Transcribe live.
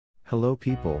Hello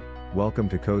people, welcome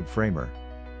to Code Framer.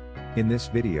 In this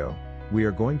video, we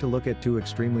are going to look at two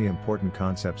extremely important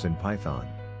concepts in Python.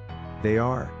 They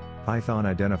are Python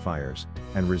identifiers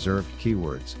and reserved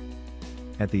keywords.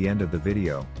 At the end of the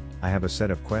video, I have a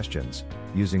set of questions,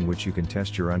 using which you can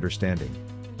test your understanding.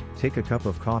 Take a cup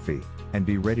of coffee, and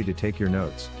be ready to take your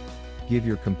notes. Give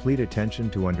your complete attention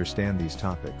to understand these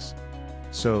topics.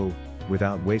 So,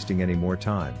 without wasting any more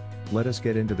time, let us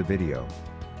get into the video.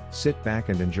 Sit back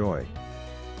and enjoy.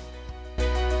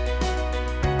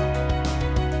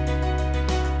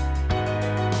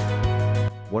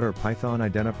 What are Python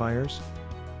identifiers?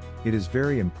 It is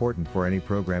very important for any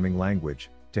programming language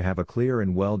to have a clear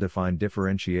and well-defined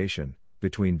differentiation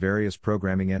between various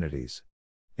programming entities.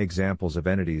 Examples of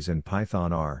entities in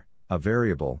Python are a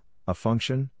variable, a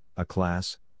function, a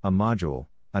class, a module,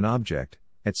 an object,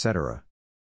 etc.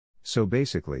 So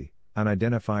basically, an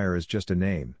identifier is just a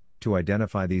name to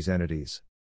identify these entities.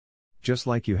 Just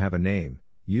like you have a name,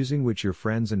 using which your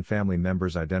friends and family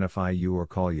members identify you or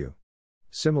call you.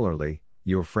 Similarly,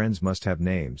 your friends must have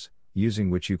names, using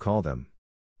which you call them.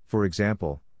 For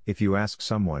example, if you ask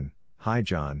someone, "Hi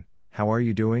John, how are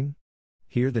you doing?"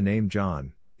 Here the name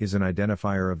John is an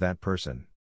identifier of that person.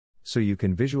 So you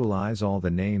can visualize all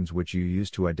the names which you use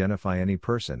to identify any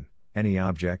person, any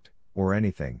object, or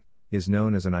anything, is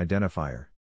known as an identifier.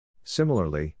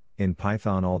 Similarly, in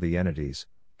Python all the entities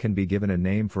can be given a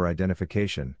name for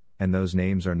identification, and those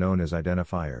names are known as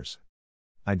identifiers.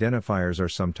 Identifiers are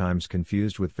sometimes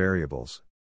confused with variables.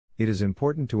 It is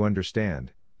important to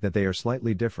understand that they are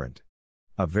slightly different.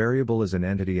 A variable is an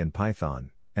entity in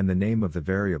Python, and the name of the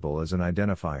variable is an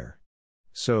identifier.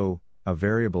 So, a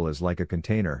variable is like a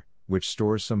container, which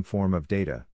stores some form of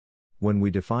data. When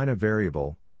we define a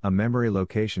variable, a memory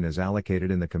location is allocated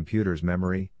in the computer's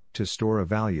memory to store a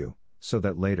value, so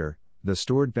that later, the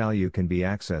stored value can be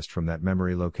accessed from that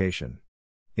memory location.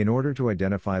 In order to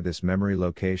identify this memory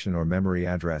location or memory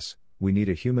address, we need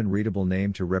a human-readable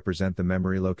name to represent the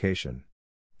memory location.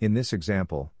 In this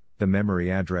example, the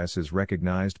memory address is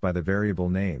recognized by the variable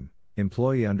name,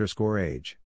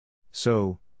 employee_age.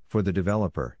 So, for the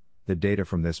developer, the data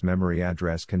from this memory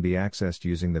address can be accessed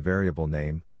using the variable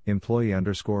name,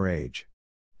 employee_age.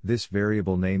 This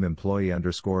variable name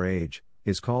employee_age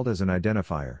is called as an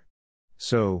identifier.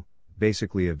 So,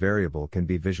 basically a variable can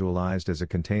be visualized as a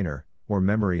container, or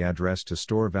memory address to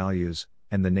store values,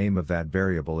 and the name of that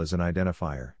variable is an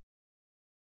identifier.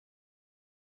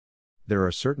 There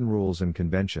are certain rules and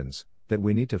conventions that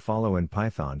we need to follow in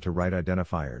Python to write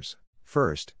identifiers.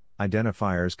 First,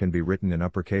 identifiers can be written in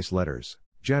uppercase letters.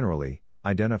 Generally,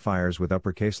 identifiers with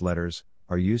uppercase letters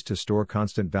are used to store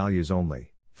constant values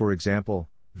only. For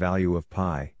example, value of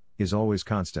pi is always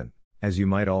constant. As you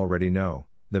might already know,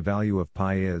 the value of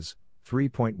pi is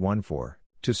 3.14.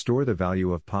 To store the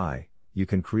value of pi, you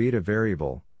can create a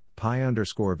variable,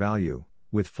 pi_value,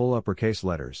 with full uppercase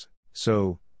letters.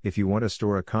 So, if you want to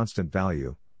store a constant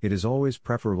value, it is always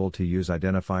preferable to use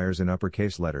identifiers in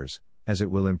uppercase letters, as it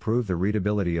will improve the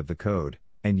readability of the code,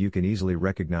 and you can easily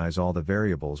recognize all the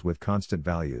variables with constant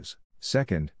values.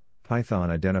 Second, Python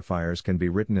identifiers can be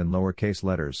written in lowercase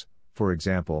letters. For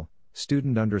example,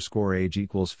 student_age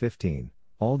equals 15.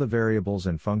 All the variables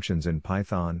and functions in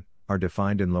Python are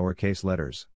defined in lowercase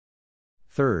letters.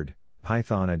 Third,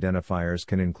 Python identifiers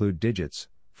can include digits.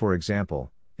 For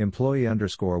example,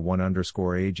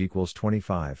 employee_1_age equals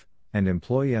 25, and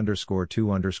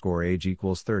employee_2_age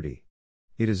equals 30.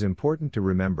 It is important to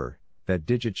remember that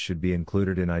digits should be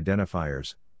included in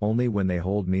identifiers only when they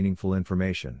hold meaningful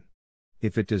information.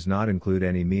 If it does not include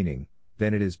any meaning,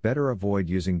 then it is better avoid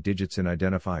using digits in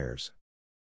identifiers.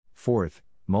 Fourth,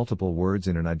 multiple words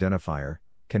in an identifier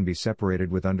can be separated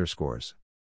with underscores.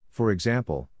 For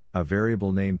example, a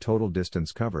variable name total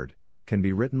distance covered can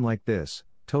be written like this,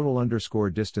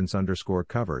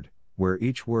 total_distance_covered, where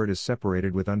each word is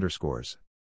separated with underscores.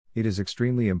 It is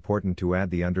extremely important to add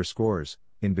the underscores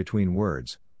in between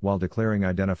words while declaring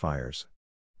identifiers.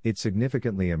 It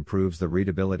significantly improves the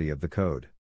readability of the code.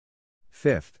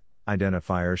 Fifth,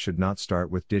 identifiers should not start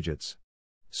with digits.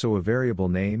 So a variable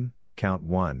name,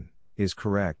 count1, is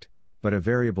correct, but a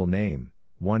variable name,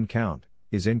 oneCount,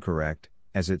 is incorrect,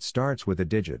 as it starts with a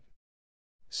digit.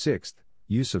 Sixth,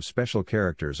 use of special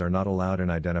characters are not allowed in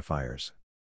identifiers.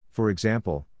 For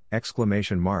example,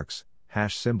 exclamation marks,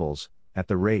 hash symbols, at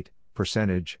the rate,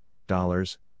 percentage,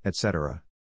 dollars, etc.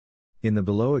 In the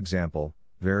below example,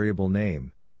 variable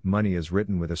name, money is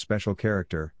written with a special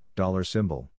character, dollar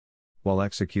symbol. While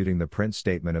executing the print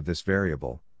statement of this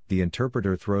variable, the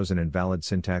interpreter throws an invalid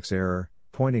syntax error,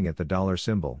 pointing at the dollar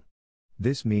symbol.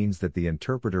 This means that the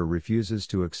interpreter refuses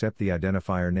to accept the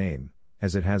identifier name,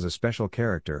 as it has a special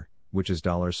character, which is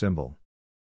 $symbol.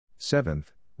 7th,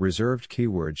 reserved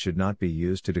keywords should not be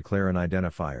used to declare an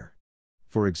identifier.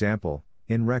 For example,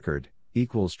 in record,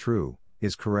 equals true,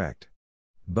 is correct.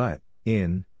 But,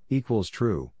 in, equals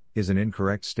true, is an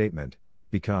incorrect statement,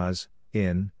 because,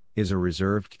 in, is a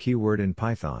reserved keyword in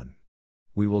Python.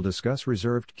 We will discuss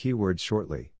reserved keywords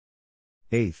shortly.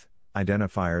 8th,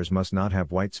 identifiers must not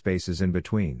have white spaces in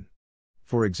between.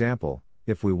 For example,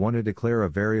 if we want to declare a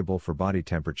variable for body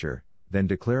temperature, then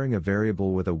declaring a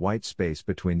variable with a white space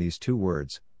between these two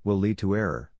words will lead to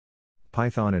error.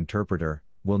 Python interpreter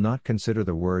will not consider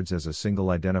the words as a single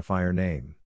identifier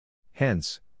name.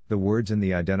 Hence, the words in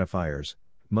the identifiers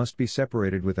must be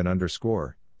separated with an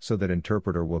underscore, so that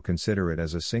interpreter will consider it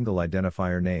as a single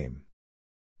identifier name.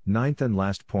 9th and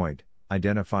last point,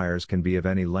 identifiers can be of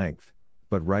any length,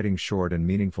 but writing short and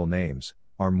meaningful names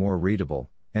are more readable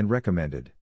and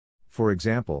recommended. For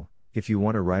example, if you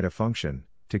want to write a function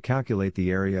to calculate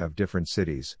the area of different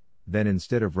cities, then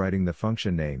instead of writing the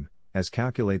function name as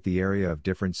calculate the area of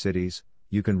different cities,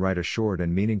 you can write a short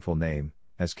and meaningful name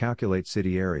as calculate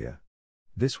city area.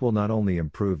 This will not only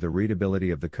improve the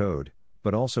readability of the code,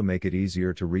 but also make it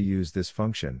easier to reuse this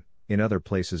function in other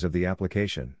places of the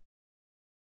application.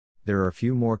 There are a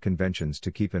few more conventions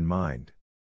to keep in mind.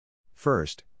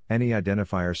 First, any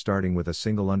identifier starting with a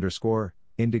single underscore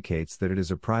indicates that it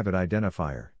is a private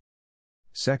identifier.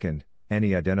 Second,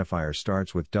 any identifier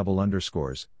starts with double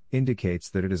underscores indicates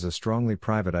that it is a strongly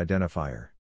private identifier.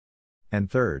 And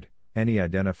third, any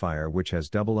identifier which has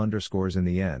double underscores in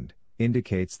the end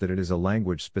indicates that it is a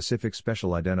language-specific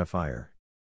special identifier.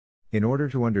 In order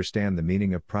to understand the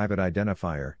meaning of private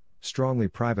identifier, strongly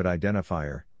private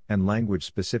identifier, and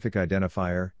language-specific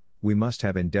identifier, we must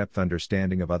have in-depth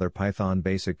understanding of other Python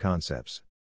basic concepts.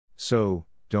 So,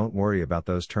 don't worry about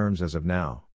those terms as of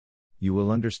now. You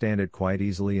will understand it quite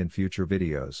easily in future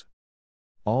videos.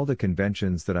 All the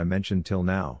conventions that I mentioned till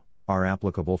now are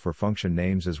applicable for function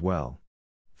names as well.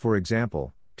 For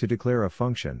example, to declare a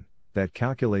function that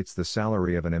calculates the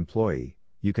salary of an employee,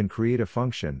 you can create a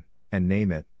function and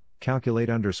name it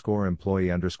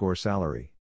calculate_employee_salary.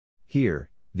 Here,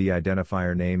 the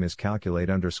identifier name is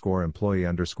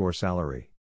calculate_employee_salary.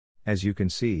 As you can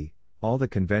see, all the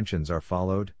conventions are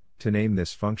followed to name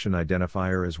this function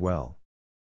identifier as well.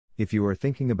 If you are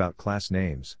thinking about class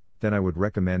names, then I would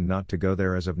recommend not to go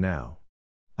there as of now.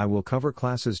 I will cover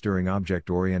classes during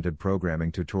object-oriented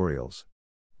programming tutorials.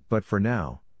 But for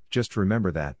now, just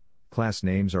remember that class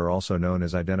names are also known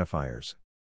as identifiers.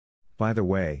 By the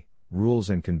way, rules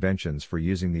and conventions for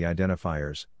using the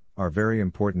identifiers are very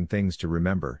important things to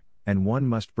remember, and one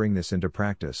must bring this into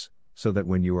practice, so that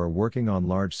when you are working on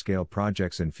large-scale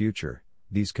projects in future,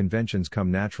 these conventions come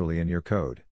naturally in your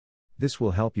code. This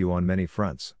will help you on many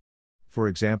fronts. For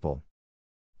example,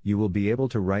 you will be able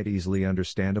to write easily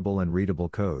understandable and readable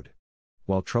code.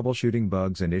 While troubleshooting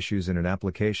bugs and issues in an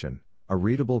application, a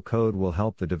readable code will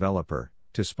help the developer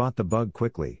to spot the bug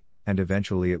quickly, and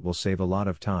eventually it will save a lot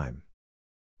of time.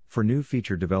 For new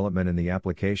feature development in the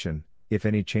application, if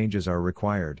any changes are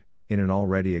required in an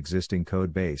already existing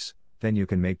code base, then you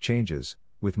can make changes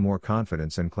with more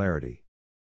confidence and clarity.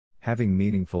 Having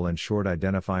meaningful and short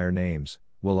identifier names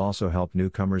will also help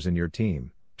newcomers in your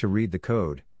team to read the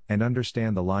code and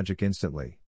understand the logic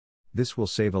instantly. This will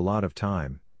save a lot of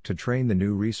time to train the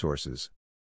new resources.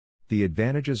 The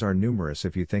advantages are numerous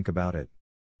if you think about it.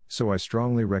 So I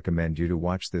strongly recommend you to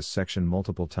watch this section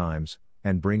multiple times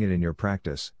and bring it in your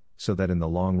practice, so that in the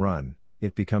long run,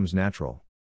 it becomes natural.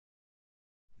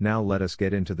 Now let us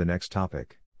get into the next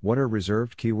topic. What are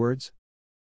reserved keywords?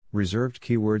 Reserved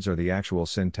keywords are the actual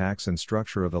syntax and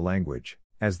structure of the language.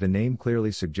 As the name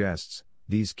clearly suggests,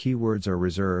 these keywords are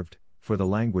reserved for the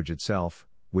language itself,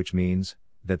 which means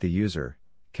that the user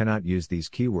cannot use these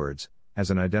keywords as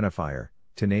an identifier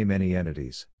to name any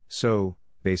entities. So,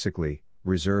 basically,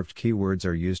 reserved keywords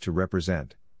are used to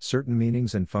represent certain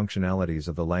meanings and functionalities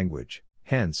of the language.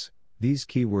 Hence, these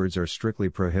keywords are strictly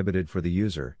prohibited for the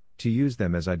user to use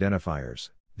them as identifiers.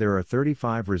 There are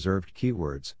 35 reserved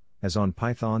keywords, as on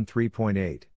Python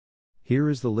 3.8. Here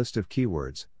is the list of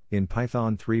keywords in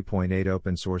Python 3.8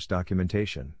 open source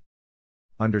documentation.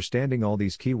 Understanding all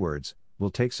these keywords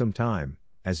will take some time,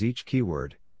 as each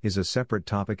keyword is a separate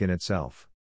topic in itself.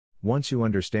 Once you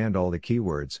understand all the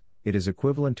keywords, it is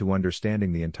equivalent to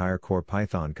understanding the entire core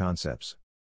Python concepts.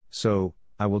 So,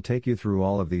 I will take you through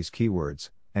all of these keywords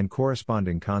and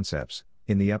corresponding concepts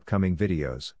in the upcoming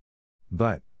videos.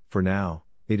 But, for now,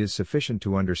 it is sufficient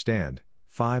to understand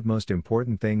 5 most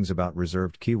important things about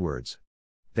reserved keywords.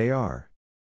 They are: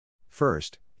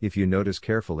 first, if you notice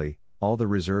carefully, all the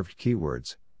reserved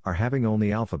keywords are having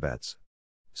only alphabets.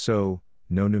 So,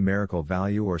 no numerical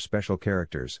value or special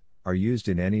characters are used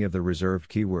in any of the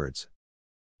reserved keywords.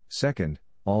 Second,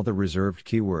 all the reserved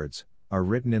keywords are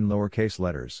written in lowercase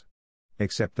letters.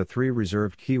 Except the 3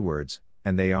 reserved keywords,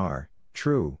 and they are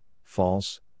true,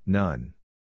 false, none.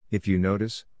 If you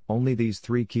notice, only these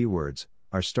 3 keywords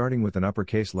are starting with an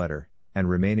uppercase letter, and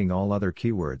remaining all other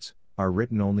keywords are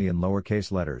written only in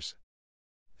lowercase letters.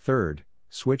 Third,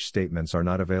 switch statements are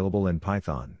not available in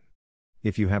Python.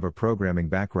 If you have a programming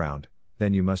background,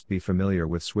 then you must be familiar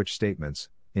with switch statements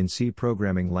in C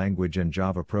programming language and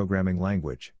Java programming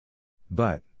language.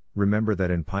 But, remember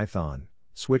that in Python,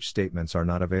 switch statements are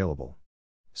not available.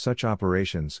 Such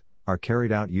operations are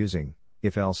carried out using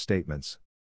if-else statements.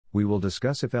 We will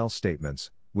discuss if-else statements,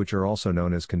 which are also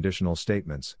known as conditional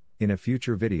statements, in a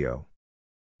future video.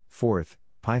 Fourth,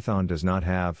 Python does not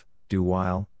have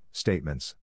do-while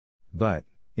statements. But,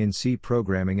 in C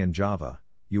programming and Java,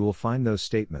 you will find those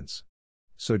statements.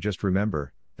 So just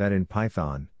remember that in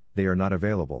Python, they are not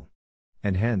available.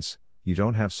 And hence, you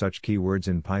don't have such keywords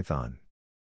in Python.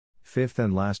 Fifth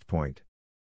and last point.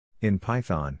 In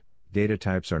Python, data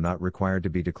types are not required to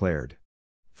be declared.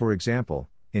 For example,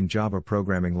 in Java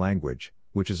programming language,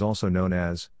 which is also known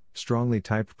as strongly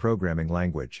typed programming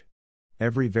language,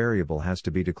 every variable has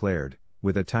to be declared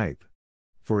with a type.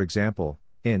 For example,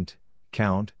 int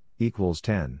count equals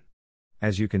 10.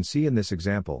 As you can see in this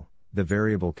example, the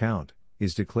variable count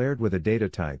is declared with a data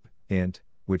type, int,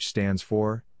 which stands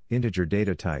for integer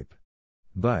data type.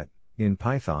 But, in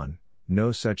Python,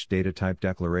 no such data type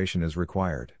declaration is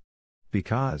required.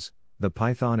 Because, the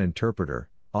Python interpreter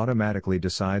automatically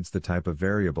decides the type of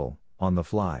variable on the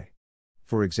fly.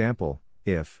 For example,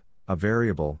 if a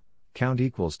variable count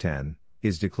equals 10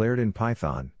 is declared in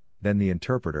Python, then the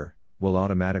interpreter will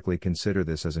automatically consider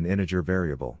this as an integer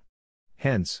variable.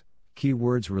 Hence,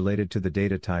 keywords related to the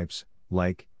data types,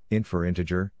 like int for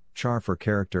integer, char for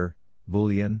character,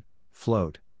 boolean,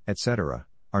 float, etc.,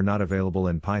 are not available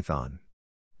in Python.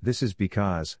 This is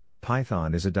because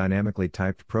Python is a dynamically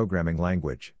typed programming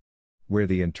language, where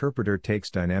the interpreter takes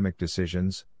dynamic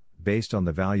decisions based on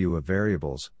the value of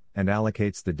variables and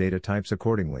allocates the data types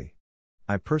accordingly.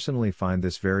 I personally find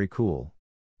this very cool.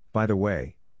 By the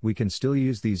way, we can still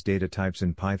use these data types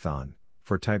in Python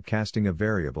for typecasting of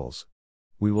variables.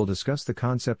 We will discuss the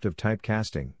concept of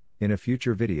typecasting in a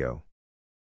future video.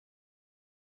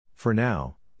 For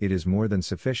now, it is more than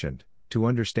sufficient to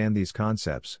understand these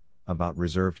concepts about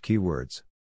reserved keywords.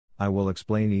 I will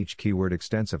explain each keyword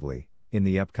extensively in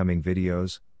the upcoming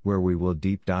videos, where we will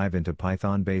deep dive into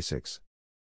Python basics.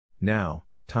 Now,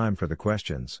 time for the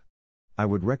questions. I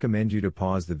would recommend you to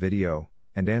pause the video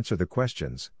and answer the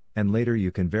questions, and later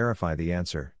you can verify the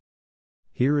answer.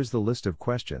 Here is the list of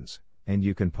questions, and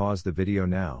you can pause the video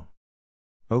now.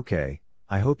 Okay,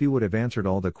 I hope you would have answered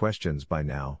all the questions by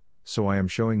now, so I am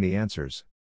showing the answers.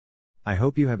 I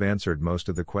hope you have answered most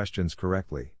of the questions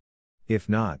correctly. If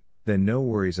not, then no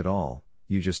worries at all,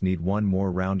 you just need one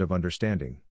more round of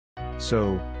understanding.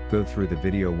 So, go through the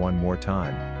video one more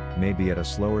time, maybe at a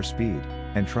slower speed,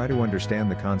 and try to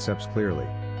understand the concepts clearly.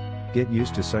 Get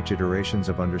used to such iterations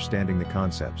of understanding the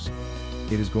concepts.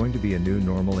 It is going to be a new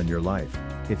normal in your life,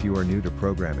 if you are new to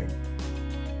programming.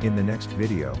 In the next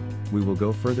video, we will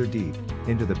go further deep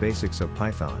into the basics of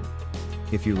Python.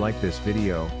 If you like this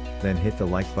video, then hit the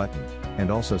like button, and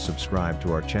also subscribe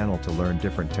to our channel to learn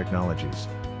different technologies.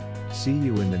 See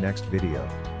you in the next video.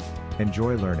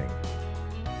 Enjoy learning.